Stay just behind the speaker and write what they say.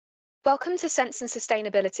Welcome to Sense and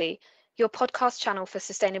Sustainability, your podcast channel for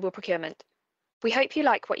sustainable procurement. We hope you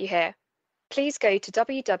like what you hear. Please go to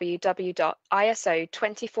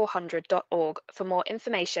www.iso2400.org for more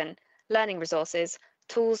information, learning resources,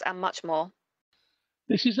 tools, and much more.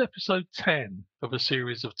 This is episode 10 of a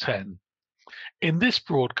series of 10. In this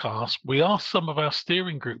broadcast, we asked some of our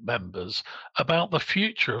steering group members about the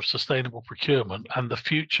future of sustainable procurement and the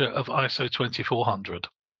future of ISO 2400.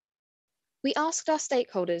 We asked our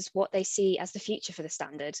stakeholders what they see as the future for the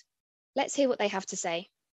standard. Let's hear what they have to say.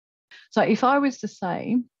 So if I was to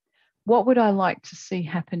say, what would I like to see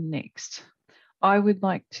happen next? I would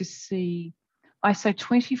like to see ISO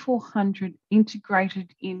 2400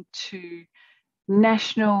 integrated into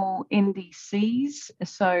national NDCs,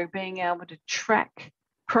 so being able to track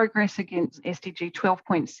progress against SDG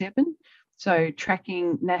 12.7, so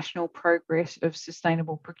tracking national progress of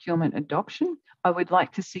sustainable procurement adoption. I would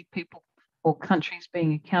like to see people or countries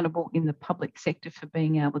being accountable in the public sector for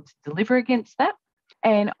being able to deliver against that.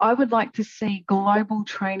 And I would like to see global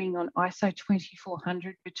training on ISO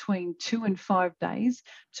 2400 between 2 and 5 days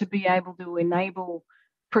to be able to enable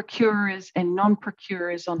procurers and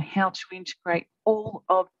non-procurers on how to integrate all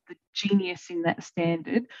of the genius in that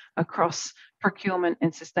standard across procurement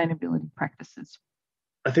and sustainability practices.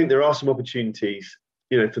 I think there are some opportunities,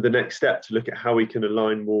 for the next step to look at how we can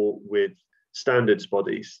align more with standards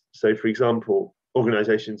bodies. So, for example,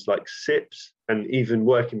 organisations like SIPS and even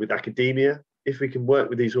working with academia, if we can work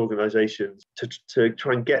with these organisations to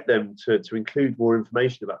try and get them to include more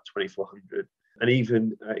information about 2400 and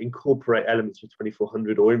even incorporate elements of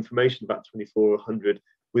 2400 or information about 2400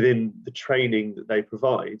 within the training that they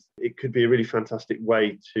provide, it could be a really fantastic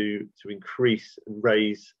way to increase and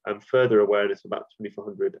raise further awareness about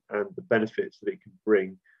 2400 and the benefits that it can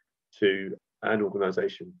bring to an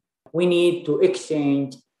organisation. We need to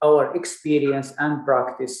exchange our experience and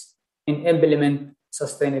practice in implement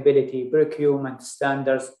sustainability procurement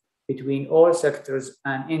standards between all sectors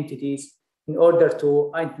and entities in order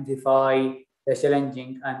to identify the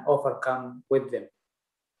challenging and overcome with them.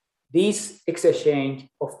 This exchange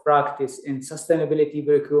of practice in sustainability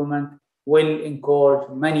procurement will encourage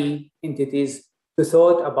many entities to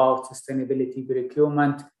thought about sustainability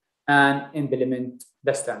procurement and implement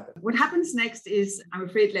the standard. What happens next is, I'm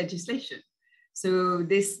afraid, legislation. So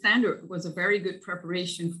this standard was a very good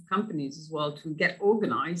preparation for companies as well to get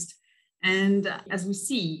organized. And as we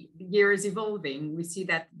see, the year is evolving. We see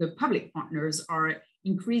that the public partners are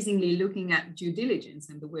increasingly looking at due diligence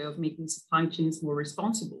and the way of making supply chains more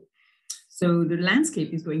responsible. So the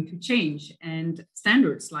landscape is going to change, and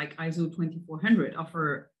standards like ISO 2400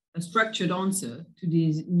 offer a structured answer to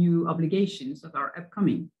these new obligations that are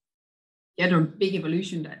upcoming. The other big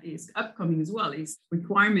evolution that is upcoming as well is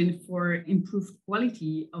requirement for improved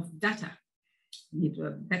quality of data. We need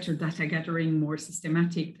a better data gathering, more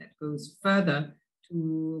systematic, that goes further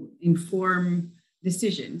to inform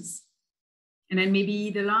decisions. And then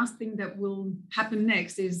maybe the last thing that will happen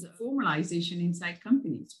next is formalization inside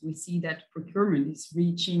companies. We see that procurement is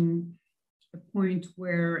reaching a point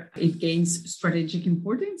where it gains strategic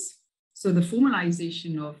importance. So the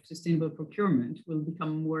formalization of sustainable procurement will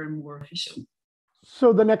become more and more official.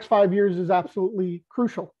 So the next 5 years is absolutely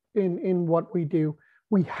crucial in what we do.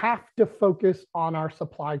 We have to focus on our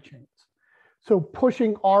supply chains. So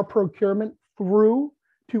pushing our procurement through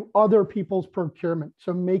to other people's procurement.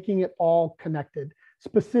 So making it all connected,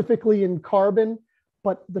 specifically in carbon,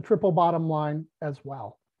 but the triple bottom line as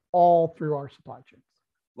well, all through our supply chains.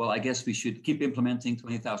 Well, I guess we should keep implementing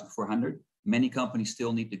 20,400. Many companies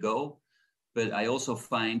still need to go. But I also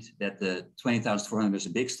find that the 20,400 is a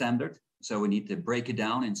big standard. So we need to break it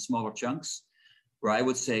down in smaller chunks, where I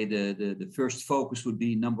would say the first focus would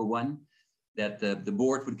be, number one, that the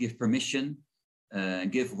board would give permission,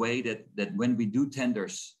 give way that when we do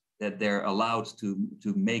tenders, that they're allowed to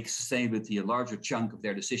make sustainability a larger chunk of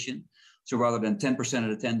their decision. So rather than 10% of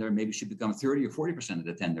the tender, maybe should become 30 or 40% of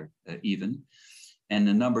the tender even. And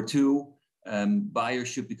then number two, buyers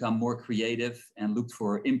should become more creative and look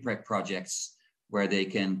for impact projects where they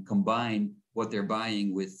can combine what they're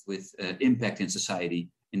buying with impact in society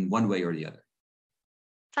in one way or the other.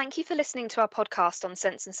 Thank you for listening to our podcast on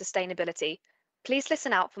Sense and Sustainability. Please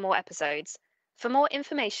listen out for more episodes. For more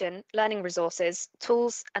information, learning resources,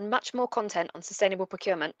 tools, and much more content on sustainable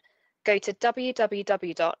procurement, go to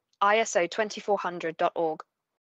www.iso2400.org.